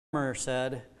Farmer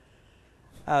said,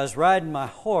 I was riding my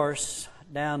horse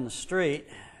down the street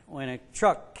when a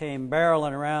truck came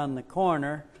barreling around the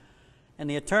corner, and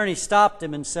the attorney stopped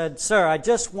him and said, Sir, I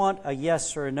just want a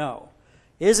yes or a no.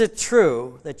 Is it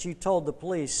true that you told the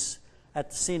police at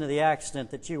the scene of the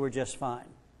accident that you were just fine?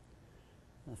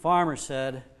 The farmer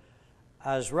said,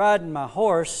 I was riding my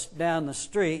horse down the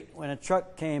street when a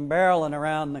truck came barreling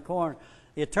around the corner.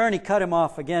 The attorney cut him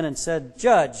off again and said,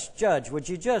 Judge, would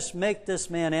you just make this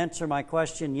man answer my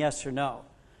question, yes or no?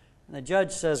 And the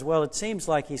judge says, well, it seems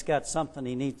like he's got something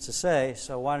he needs to say,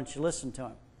 so why don't you listen to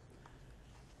him?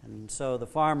 And so the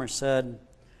farmer said,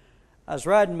 I was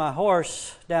riding my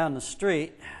horse down the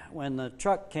street when the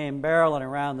truck came barreling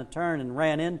around the turn and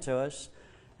ran into us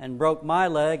and broke my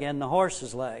leg and the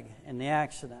horse's leg in the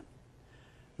accident.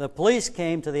 The police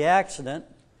came to the accident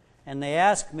and they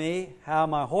asked me how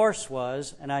my horse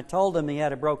was, and I told them he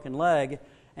had a broken leg,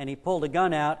 and he pulled a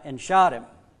gun out and shot him.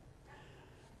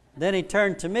 Then he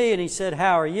turned to me and he said,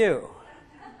 how are you?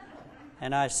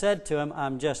 And I said to him,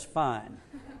 I'm just fine.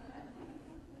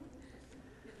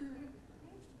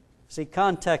 See,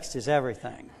 context is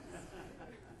everything.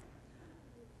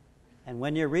 And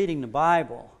when you're reading the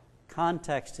Bible,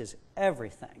 context is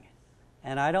everything.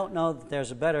 And I don't know that there's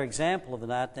a better example of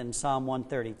that than Psalm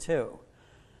 132.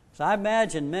 So I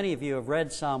imagine many of you have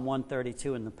read Psalm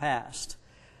 132 in the past.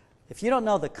 If you don't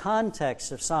know the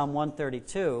context of Psalm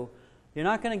 132, you're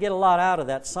not going to get a lot out of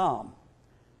that psalm.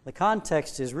 The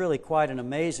context is really quite an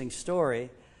amazing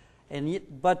story,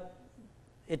 but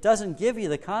it doesn't give you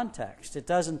the context. It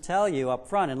doesn't tell you up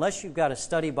front, unless you've got a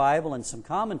study Bible and some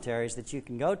commentaries that you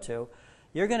can go to.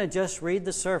 You're going to just read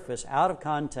the surface out of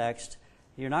context.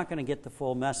 You're not going to get the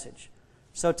full message.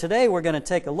 So today we're going to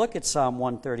take a look at Psalm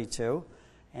 132.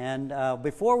 And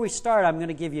before we start, I'm going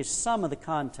to give you some of the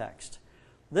context.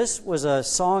 This was a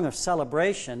song of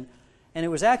celebration, and it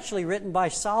was actually written by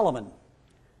Solomon.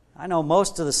 I know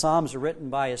most of the psalms are written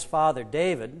by his father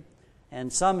David,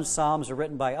 and some psalms are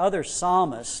written by other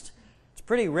psalmists. It's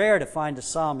pretty rare to find a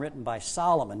psalm written by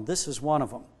Solomon. This is one of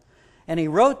them. And he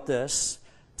wrote this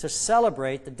to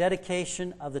celebrate the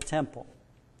dedication of the temple.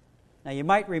 Now you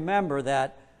might remember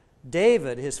that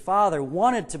David, his father,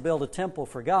 wanted to build a temple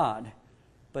for God.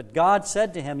 But God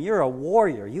said to him, you're a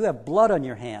warrior. You have blood on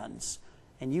your hands,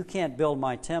 and you can't build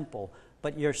my temple.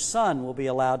 But your son will be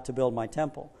allowed to build my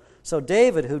temple. So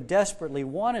David, who desperately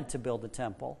wanted to build the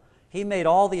temple, he made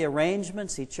all the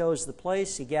arrangements. He chose the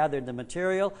place. He gathered the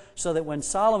material so that when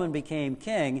Solomon became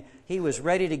king, he was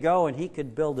ready to go and he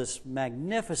could build this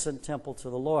magnificent temple to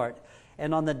the Lord.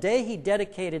 And on the day he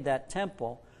dedicated that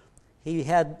temple,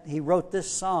 he wrote this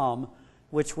psalm,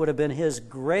 which would have been his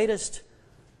greatest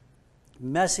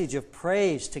message of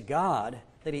praise to God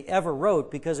that he ever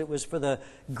wrote, because it was for the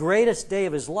greatest day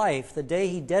of his life, the day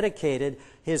he dedicated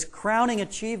his crowning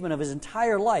achievement of his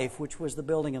entire life, which was the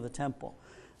building of the temple.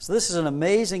 So this is an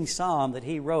amazing psalm that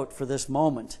he wrote for this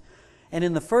moment. And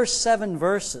in the first 7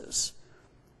 verses,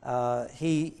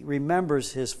 he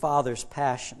remembers his father's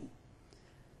passion.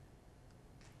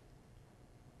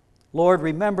 Lord,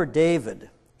 remember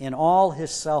David in all his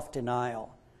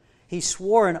self-denial. He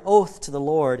swore an oath to the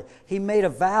Lord. He made a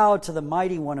vow to the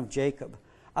Mighty One of Jacob.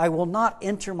 I will not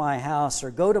enter my house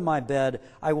or go to my bed.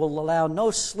 I will allow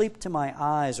no sleep to my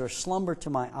eyes or slumber to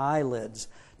my eyelids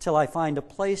till I find a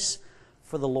place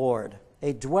for the Lord,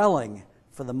 a dwelling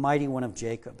for the Mighty One of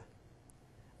Jacob.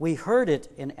 We heard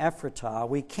it in Ephratah.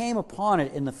 We came upon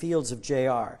it in the fields of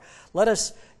Jaar. Let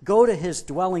us go to his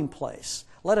dwelling place.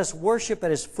 Let us worship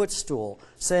at his footstool,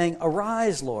 saying,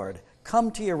 Arise, Lord,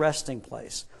 come to your resting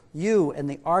place. You and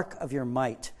the ark of your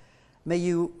might. May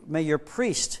your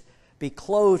priest be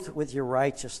clothed with your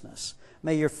righteousness.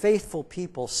 May your faithful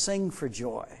people sing for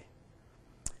joy.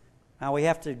 Now we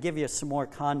have to give you some more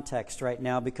context right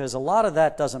now, because a lot of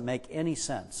that doesn't make any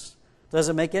sense. Does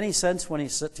it make any sense when he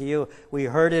said to you, we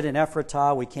heard it in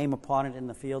Ephratah, we came upon it in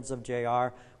the fields of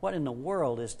Jaar? What in the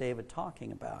world is David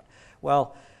talking about?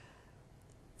 Well,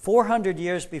 400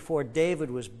 years before David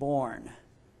was born,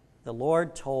 the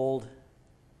Lord told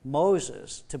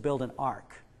Moses to build an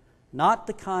ark. Not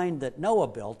the kind that Noah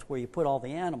built where you put all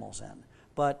the animals in,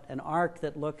 but an ark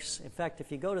that looks, in fact,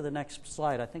 if you go to the next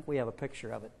slide, I think we have a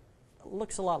picture of it. It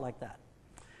looks a lot like that.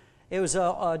 It was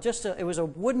a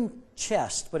wooden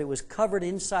chest, but it was covered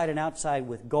inside and outside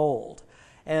with gold.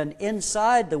 And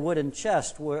inside the wooden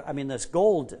chest, this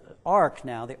gold ark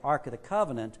now, the Ark of the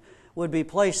Covenant, would be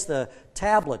placed the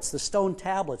tablets, the stone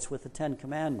tablets with the 10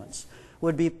 Commandments.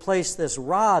 Would be placed this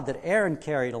rod that Aaron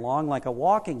carried along like a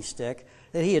walking stick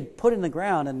that he had put in the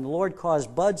ground, and the Lord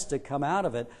caused buds to come out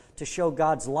of it to show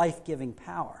God's life-giving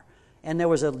power. And there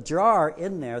was a jar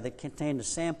in there that contained a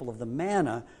sample of the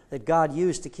manna that God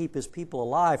used to keep his people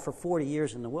alive for 40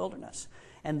 years in the wilderness.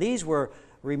 And these were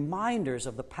reminders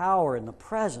of the power and the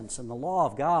presence and the law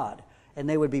of God. And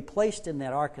they would be placed in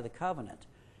that Ark of the Covenant.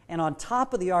 And on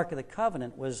top of the Ark of the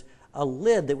Covenant was a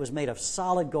lid that was made of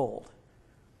solid gold.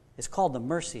 It's called the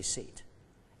mercy seat.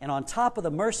 And on top of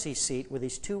the mercy seat were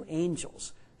these two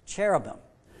angels, cherubim.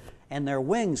 And their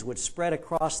wings would spread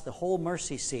across the whole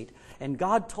mercy seat. And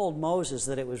God told Moses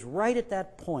that it was right at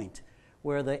that point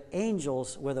where the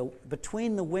angels,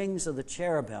 between the wings of the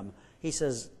cherubim, he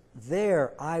says,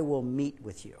 there I will meet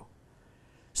with you.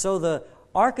 So the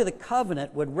Ark of the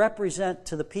Covenant would represent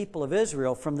to the people of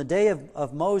Israel, from the day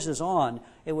of Moses on,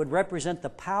 it would represent the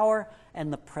power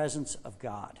and the presence of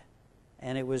God.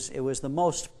 And it was the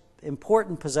most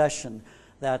important possession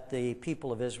that the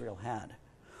people of Israel had.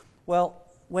 Well,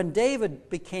 when David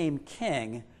became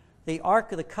king, the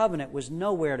Ark of the Covenant was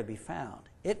nowhere to be found.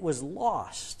 It was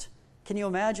lost. Can you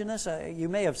imagine this? You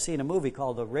may have seen a movie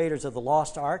called The Raiders of the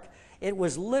Lost Ark. It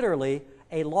was literally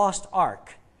a lost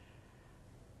ark.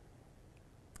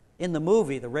 In the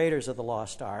movie, The Raiders of the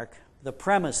Lost Ark, the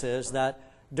premise is that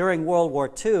during World War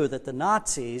II, that the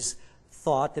Nazis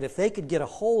thought that if they could get a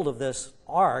hold of this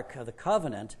Ark of the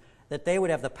Covenant, that they would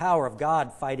have the power of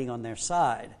God fighting on their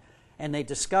side. And they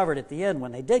discovered at the end,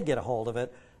 when they did get a hold of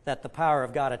it, that the power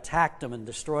of God attacked them and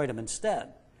destroyed them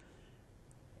instead.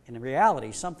 In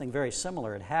reality, something very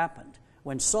similar had happened.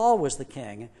 When Saul was the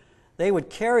king, they would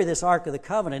carry this Ark of the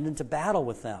Covenant into battle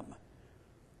with them.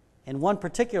 In one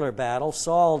particular battle,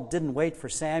 Saul didn't wait for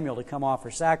Samuel to come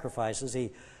offer sacrifices.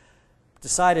 He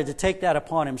decided to take that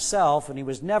upon himself, and he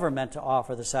was never meant to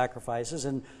offer the sacrifices.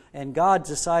 And God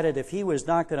decided if he was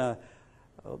not going to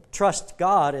trust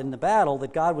God in the battle,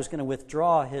 that God was going to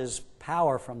withdraw his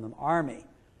power from the army.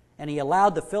 And he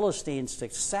allowed the Philistines to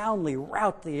soundly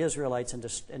rout the Israelites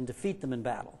and defeat them in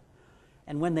battle.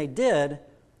 And when they did,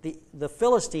 the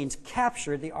Philistines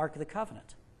captured the Ark of the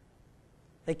Covenant.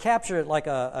 They captured it like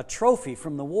a trophy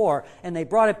from the war, and they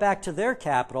brought it back to their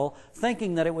capital,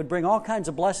 thinking that it would bring all kinds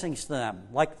of blessings to them,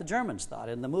 like the Germans thought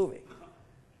in the movie.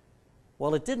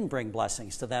 Well, it didn't bring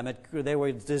blessings to them. There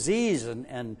were disease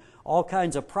and all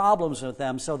kinds of problems with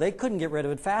them, so they couldn't get rid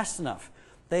of it fast enough.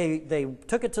 They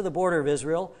took it to the border of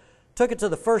Israel, took it to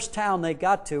the first town they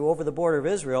got to over the border of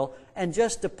Israel, and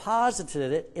just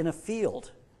deposited it in a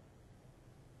field.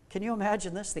 Can you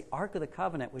imagine this? The Ark of the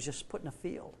Covenant was just put in a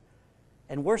field.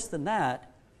 And worse than that,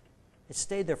 it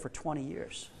stayed there for 20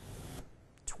 years.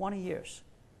 20 years.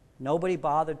 Nobody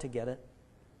bothered to get it.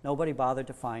 Nobody bothered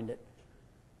to find it.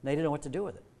 They didn't know what to do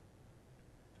with it.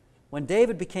 When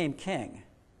David became king,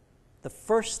 the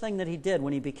first thing that he did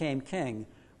when he became king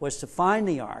was to find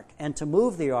the ark and to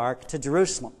move the ark to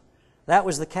Jerusalem. That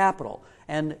was the capital.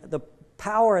 And the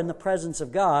power and the presence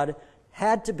of God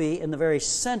had to be in the very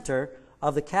center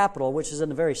of the capital, which is in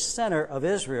the very center of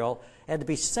Israel. It had to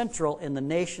be central in the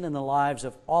nation and the lives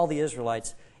of all the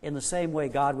Israelites in the same way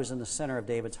God was in the center of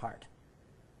David's heart.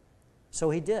 So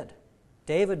he did.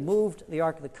 David moved the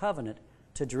Ark of the Covenant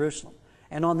to Jerusalem.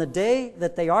 And on the day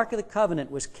that the Ark of the Covenant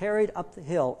was carried up the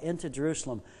hill into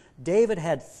Jerusalem, David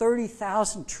had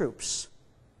 30,000 troops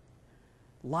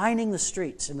lining the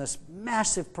streets in this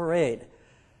massive parade.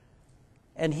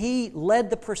 And he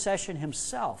led the procession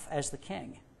himself as the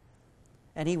king.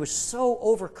 And he was so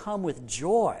overcome with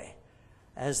joy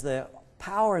as the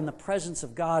power and the presence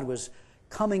of God was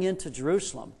coming into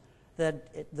Jerusalem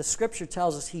that the Scripture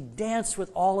tells us he danced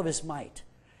with all of his might.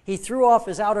 He threw off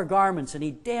his outer garments and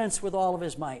he danced with all of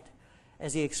his might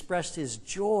as he expressed his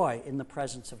joy in the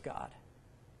presence of God.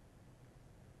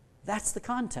 That's the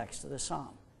context of the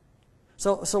psalm.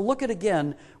 So look at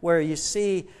again where you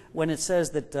see when it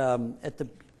says that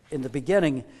in the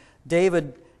beginning,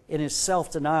 David, in his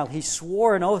self-denial, he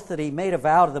swore an oath that he made a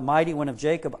vow to the Mighty One of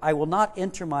Jacob, I will not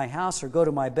enter my house or go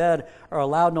to my bed or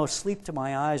allow no sleep to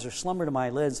my eyes or slumber to my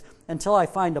lids until I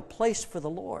find a place for the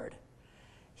Lord.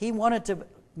 He wanted to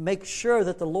make sure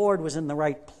that the Lord was in the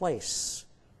right place.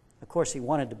 Of course, he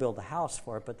wanted to build a house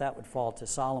for it, but that would fall to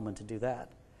Solomon to do that.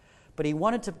 But he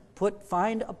wanted to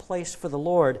find a place for the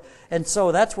Lord. And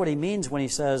so that's what he means when he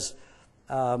says,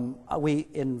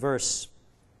 in verse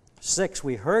 6,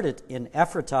 we heard it in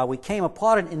Ephratah. We came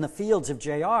upon it in the fields of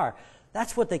Jair.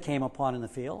 That's what they came upon in the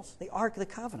fields, the Ark of the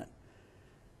Covenant.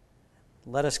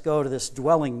 Let us go to this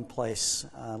dwelling place.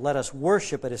 Let us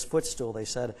worship at his footstool, they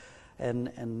said.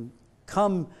 And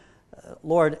come,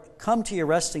 Lord, come to your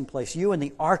resting place, you and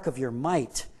the ark of your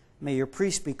might. May your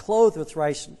priests be clothed with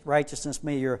righteousness.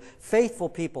 May your faithful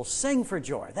people sing for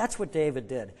joy. That's what David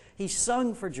did. He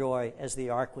sung for joy as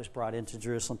the ark was brought into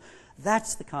Jerusalem.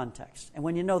 That's the context. And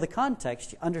when you know the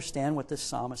context, you understand what this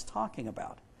psalm is talking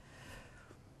about.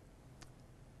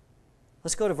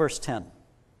 Let's go to verse 10.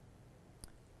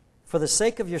 For the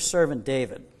sake of your servant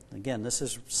David, again, this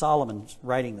is Solomon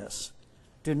writing this,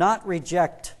 do not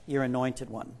reject your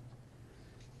anointed one.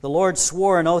 The Lord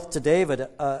swore an oath to David,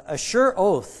 a sure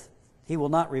oath he will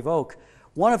not revoke.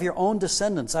 One of your own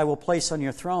descendants I will place on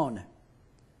your throne.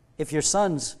 If your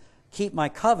sons keep my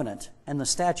covenant and the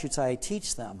statutes I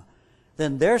teach them,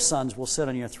 then their sons will sit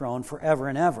on your throne forever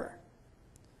and ever.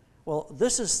 Well,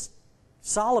 this is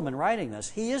Solomon writing this.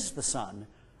 He is the son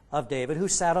of David who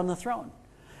sat on the throne.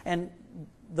 And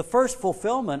the first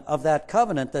fulfillment of that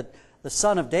covenant that the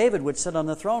son of David would sit on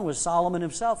the throne was Solomon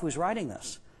himself who's writing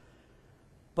this.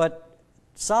 But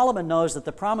Solomon knows that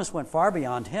the promise went far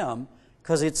beyond him,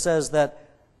 because it says that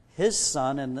his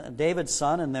son and David's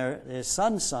son and his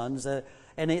son's sons, and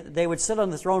they would sit on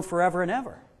the throne forever and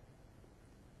ever.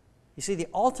 You see, the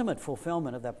ultimate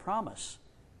fulfillment of that promise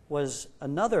was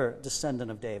another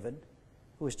descendant of David,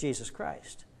 who is Jesus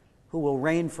Christ, who will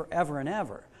reign forever and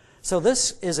ever. So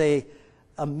this is a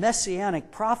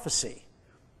messianic prophecy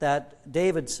that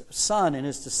David's son and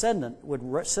his descendant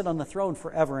would sit on the throne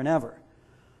forever and ever.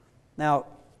 Now,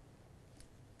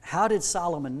 how did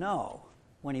Solomon know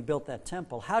when he built that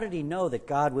temple? How did he know that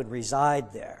God would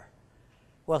reside there?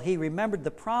 Well, he remembered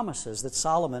the promises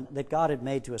that God had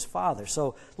made to his father.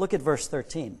 So look at verse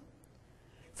 13.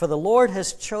 For the Lord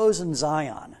has chosen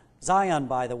Zion. Zion,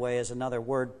 by the way, is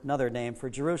another name for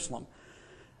Jerusalem.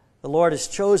 The Lord has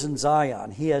chosen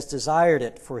Zion. He has desired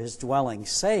it for his dwelling,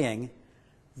 saying,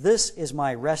 this is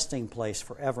my resting place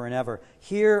forever and ever.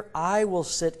 Here I will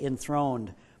sit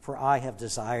enthroned, for I have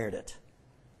desired it.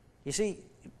 You see,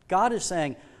 God is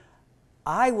saying,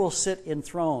 I will sit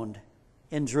enthroned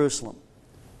in Jerusalem.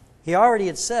 He already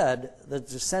had said, the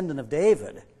descendant of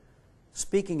David,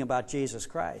 speaking about Jesus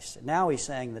Christ. And now he's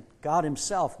saying that God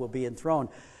himself will be enthroned.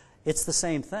 It's the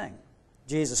same thing.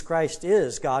 Jesus Christ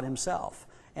is God himself,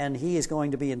 and he is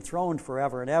going to be enthroned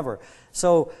forever and ever.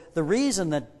 So the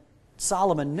reason that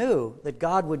Solomon knew that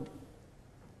God would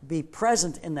be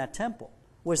present in that temple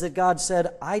was that God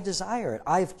said, I desire it.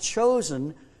 I've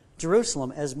chosen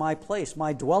Jerusalem as my place,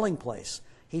 my dwelling place.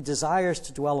 He desires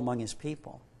to dwell among his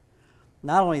people.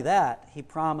 Not only that, he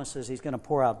promises he's going to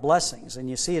pour out blessings. And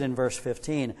you see it in verse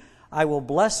 15. I will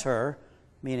bless her,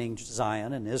 meaning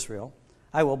Zion and Israel.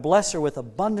 I will bless her with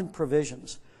abundant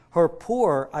provisions. Her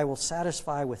poor I will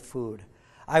satisfy with food.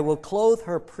 I will clothe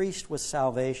her priest with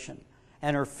salvation,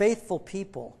 and her faithful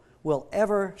people will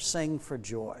ever sing for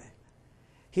joy.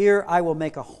 Here I will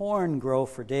make a horn grow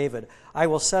for David. I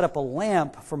will set up a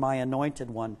lamp for my anointed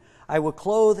one. I will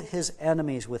clothe his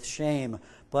enemies with shame,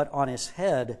 but on his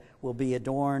head will be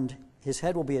adorned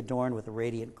with a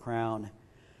radiant crown.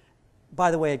 By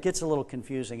the way, it gets a little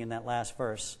confusing in that last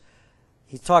verse.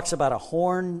 He talks about a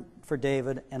horn for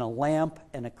David and a lamp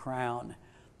and a crown.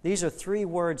 These are three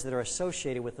words that are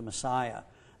associated with the Messiah.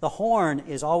 The horn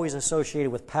is always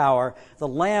associated with power. The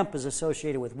lamp is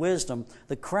associated with wisdom.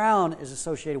 The crown is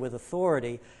associated with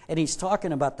authority. And he's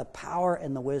talking about the power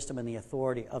and the wisdom and the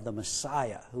authority of the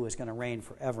Messiah, who is going to reign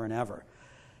forever and ever.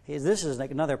 This is like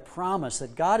another promise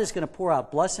that God is going to pour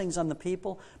out blessings on the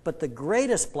people, but the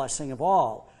greatest blessing of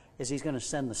all is he's going to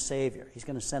send the Savior. He's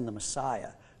going to send the Messiah,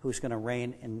 who's going to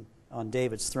reign on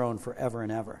David's throne forever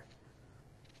and ever.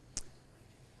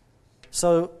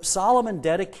 So Solomon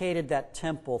dedicated that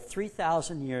temple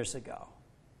 3,000 years ago.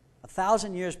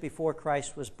 1,000 years before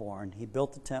Christ was born, he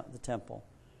built the temple.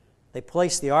 They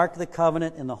placed the Ark of the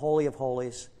Covenant in the Holy of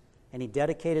Holies, and he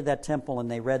dedicated that temple,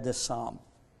 and they read this psalm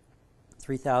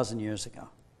 3,000 years ago.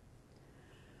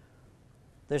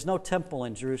 There's no temple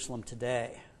in Jerusalem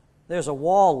today. There's a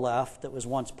wall left that was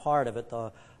once part of it,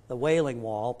 the Wailing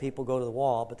Wall. People go to the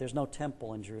wall, but there's no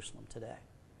temple in Jerusalem today.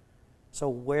 So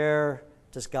where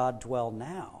does God dwell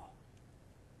now?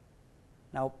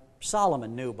 Now,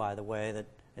 Solomon knew, by the way,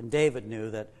 and David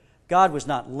knew, that God was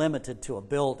not limited to a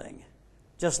building.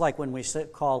 Just like when we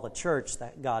call a church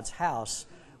that God's house,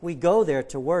 we go there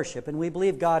to worship, and we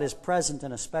believe God is present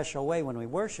in a special way when we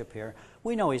worship here.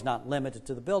 We know he's not limited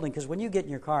to the building, because when you get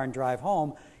in your car and drive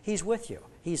home, he's with you.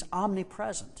 He's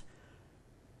omnipresent.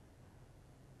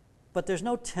 But there's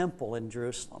no temple in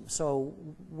Jerusalem. So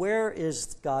where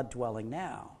is God dwelling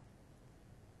now?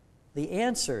 The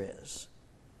answer is,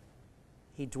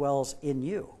 he dwells in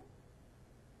you.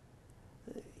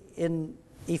 In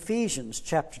Ephesians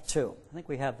chapter 2, I think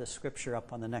we have the scripture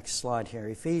up on the next slide here.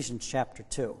 Ephesians chapter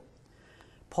 2.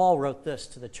 Paul wrote this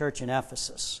to the church in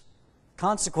Ephesus.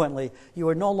 Consequently, you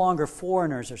are no longer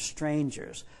foreigners or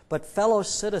strangers, but fellow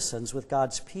citizens with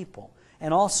God's people,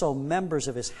 and also members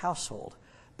of his household,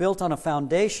 built on a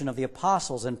foundation of the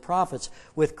apostles and prophets,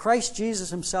 with Christ Jesus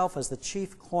himself as the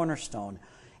chief cornerstone.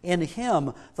 In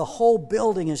him, the whole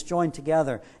building is joined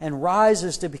together and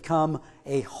rises to become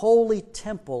a holy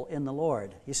temple in the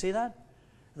Lord. You see that?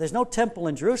 There's no temple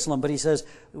in Jerusalem, but he says,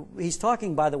 he's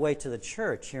talking, by the way, to the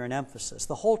church here in Ephesus.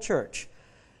 The whole church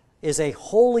is a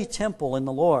holy temple in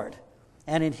the Lord.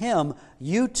 And in him,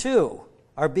 you too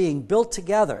are being built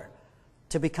together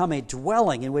to become a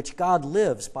dwelling in which God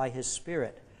lives by his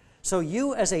Spirit. So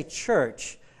you as a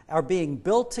church are being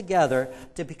built together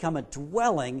to become a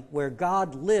dwelling where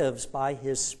God lives by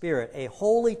his Spirit, a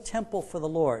holy temple for the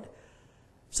Lord.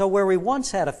 So where we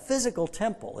once had a physical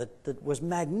temple that was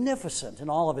magnificent in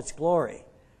all of its glory,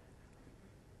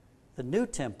 the new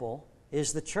temple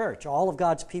is the church, all of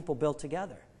God's people built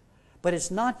together. But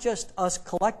it's not just us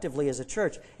collectively as a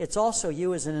church, it's also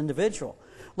you as an individual.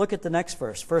 Look at the next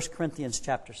verse, 1 Corinthians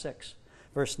chapter 6,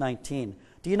 verse 19.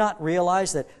 Do you not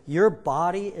realize that your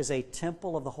body is a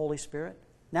temple of the Holy Spirit?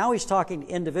 Now he's talking to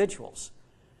individuals.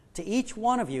 To each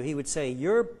one of you, he would say,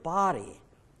 your body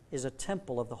is a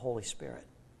temple of the Holy Spirit.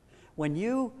 When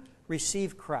you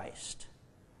receive Christ,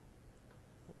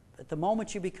 at the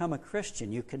moment you become a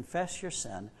Christian, you confess your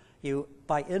sin. You,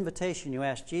 by invitation, you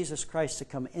ask Jesus Christ to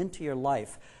come into your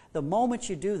life. The moment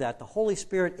you do that, the Holy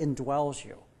Spirit indwells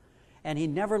you. And he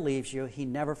never leaves you. He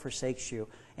never forsakes you.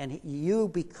 And you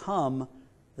become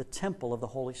the temple of the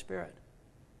Holy Spirit.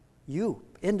 You,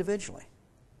 individually.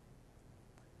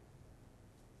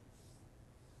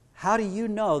 How do you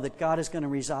know that God is going to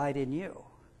reside in you?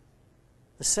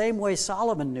 The same way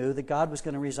Solomon knew that God was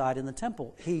going to reside in the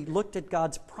temple. He looked at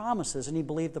God's promises and he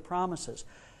believed the promises.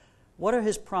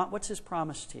 What's his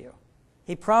promise to you?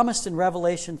 He promised in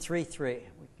Revelation 3:3.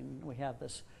 We have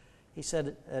this. He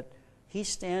said that he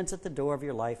stands at the door of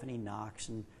your life and he knocks.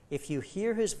 And if you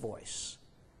hear his voice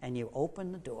and you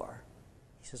open the door,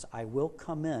 he says, I will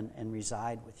come in and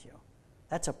reside with you.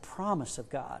 That's a promise of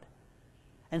God.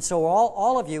 And so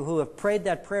all of you who have prayed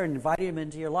that prayer and invited him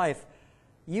into your life,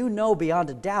 you know beyond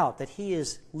a doubt that he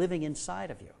is living inside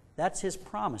of you. That's his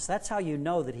promise. That's how you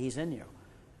know that he's in you.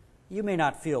 You may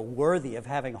not feel worthy of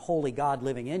having a holy God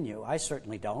living in you. I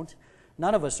certainly don't.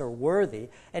 None of us are worthy.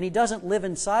 And he doesn't live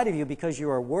inside of you because you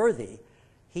are worthy.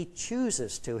 He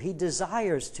chooses to. He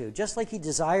desires to. Just like he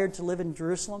desired to live in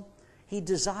Jerusalem, he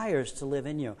desires to live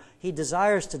in you. He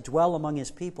desires to dwell among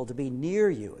his people, to be near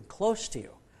you and close to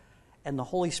you. And the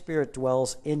Holy Spirit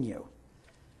dwells in you.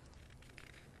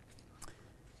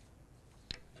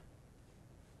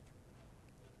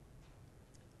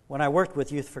 When I worked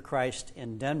with Youth for Christ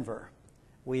in Denver,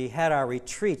 we had our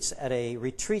retreats at a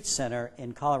retreat center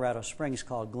in Colorado Springs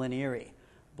called Glen Erie.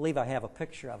 I believe I have a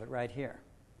picture of it right here.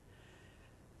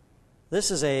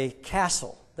 This is a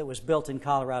castle that was built in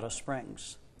Colorado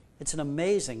Springs. It's an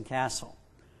amazing castle.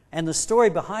 And the story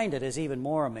behind it is even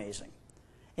more amazing.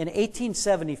 In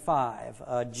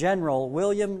 1875, General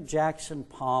William Jackson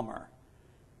Palmer,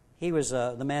 he was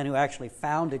the man who actually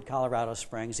founded Colorado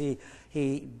Springs.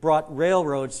 He brought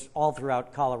railroads all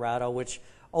throughout Colorado, which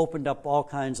opened up all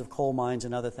kinds of coal mines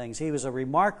and other things. He was a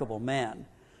remarkable man.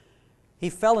 He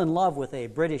fell in love with a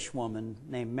British woman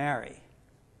named Mary,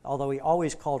 although he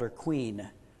always called her Queen.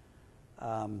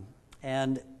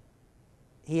 And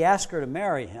he asked her to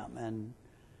marry him and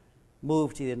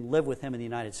moved to live with him in the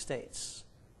United States.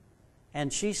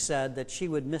 And she said that she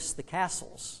would miss the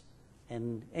castles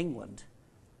in England.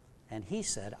 And he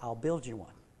said, I'll build you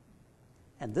one.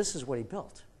 And this is what he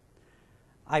built.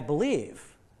 I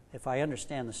believe, if I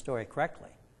understand the story correctly,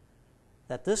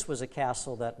 that this was a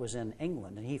castle that was in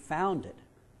England, and he found it,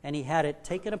 and he had it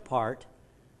taken apart,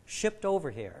 shipped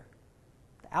over here,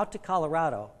 out to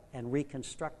Colorado, and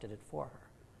reconstructed it for her.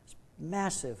 It's a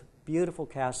massive, beautiful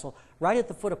castle, right at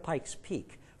the foot of Pikes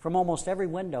Peak. From almost every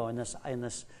window in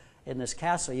this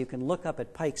castle, you can look up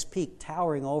at Pikes Peak,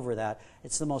 towering over that.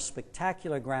 It's the most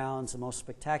spectacular grounds, the most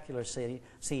spectacular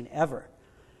scene ever.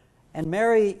 And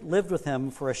Mary lived with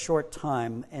him for a short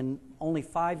time, and only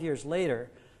 5 years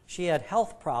later, she had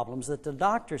health problems that the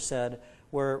doctor said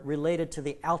were related to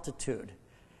the altitude,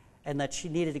 and that she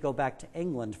needed to go back to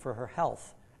England for her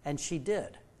health. And she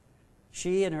did.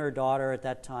 She and her daughter at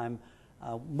that time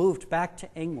moved back to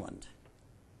England.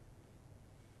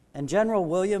 And General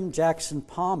William Jackson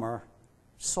Palmer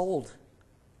sold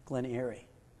Glen Erie,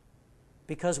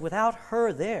 because without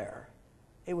her there,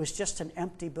 it was just an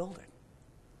empty building.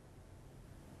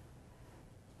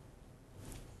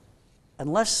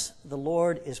 Unless the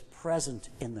Lord is present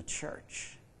in the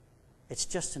church, it's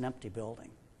just an empty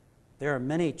building. There are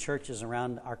many churches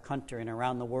around our country and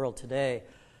around the world today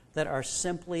that are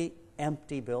simply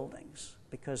empty buildings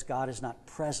because God is not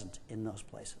present in those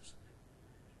places.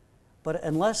 But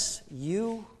unless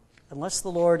the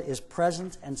Lord is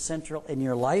present and central in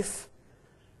your life,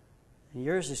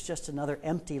 yours is just another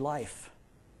empty life.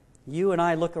 You and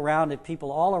I look around at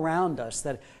people all around us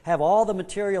that have all the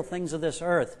material things of this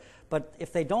earth, but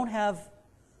if they don't have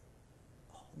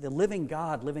the living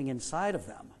God living inside of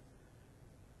them,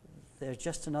 they're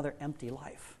just another empty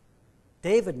life.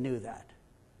 David knew that.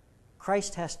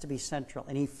 Christ has to be central,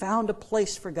 and he found a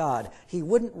place for God. He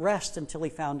wouldn't rest until he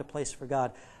found a place for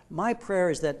God. My prayer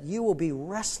is that you will be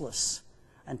restless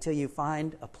until you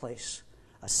find a place,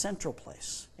 a central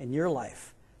place in your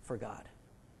life for God.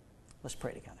 Let's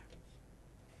pray together.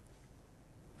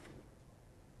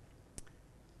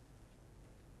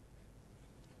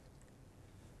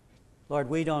 Lord,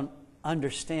 we don't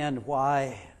understand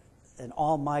why an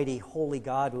almighty, holy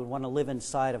God would want to live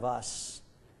inside of us.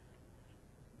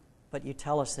 But you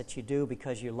tell us that you do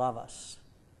because you love us.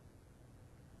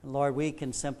 And Lord, we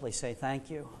can simply say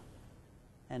thank you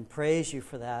and praise you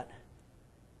for that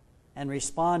and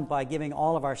respond by giving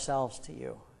all of ourselves to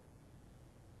you.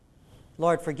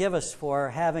 Lord, forgive us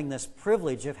for having this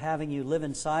privilege of having you live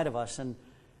inside of us and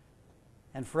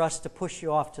for us to push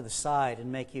you off to the side and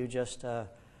make you just a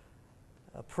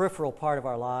peripheral part of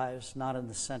our lives, not in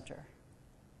the center.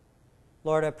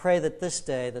 Lord, I pray that this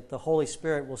day that the Holy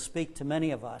Spirit will speak to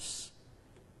many of us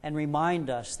and remind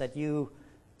us that you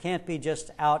can't be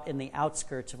just out in the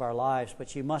outskirts of our lives,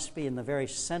 but you must be in the very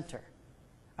center.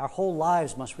 Our whole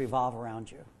lives must revolve around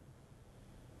you.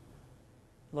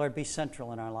 Lord, be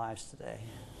central in our lives today.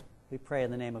 We pray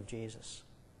in the name of Jesus.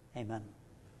 Amen.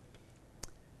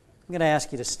 I'm going to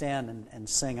ask you to stand and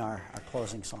sing our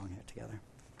closing song here together.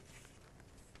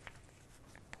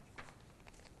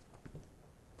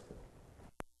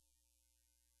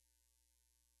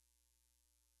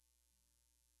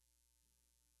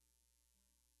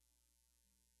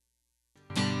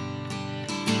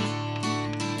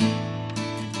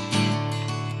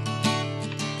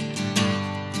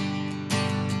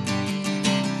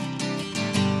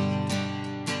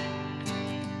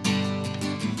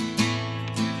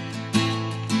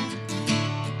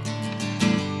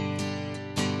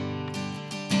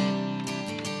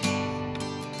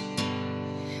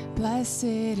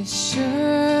 Blessed assurance,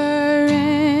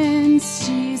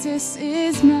 Jesus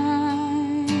is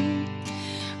mine.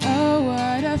 Oh,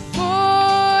 what a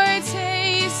foretaste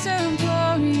of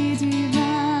glory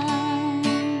divine.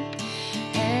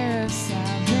 Heir of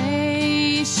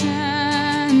salvation,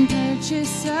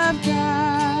 purchase of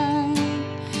God.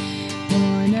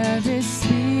 Born of his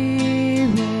Spirit,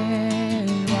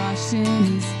 washed in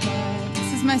his blood.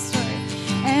 This is my story.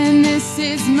 And this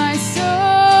is my story.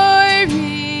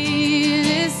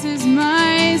 This is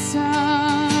my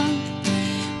song,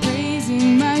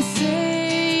 praising my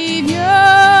Savior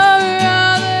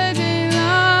all the day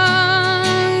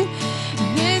long.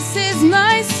 This is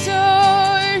my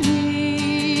story,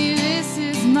 this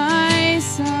is my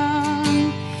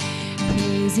song,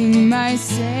 praising my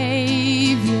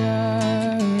Savior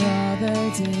all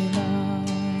the day long.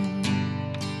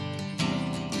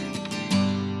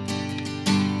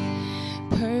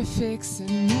 Perfect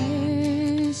submission,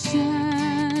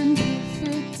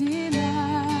 perfect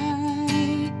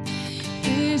delight,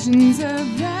 visions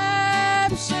of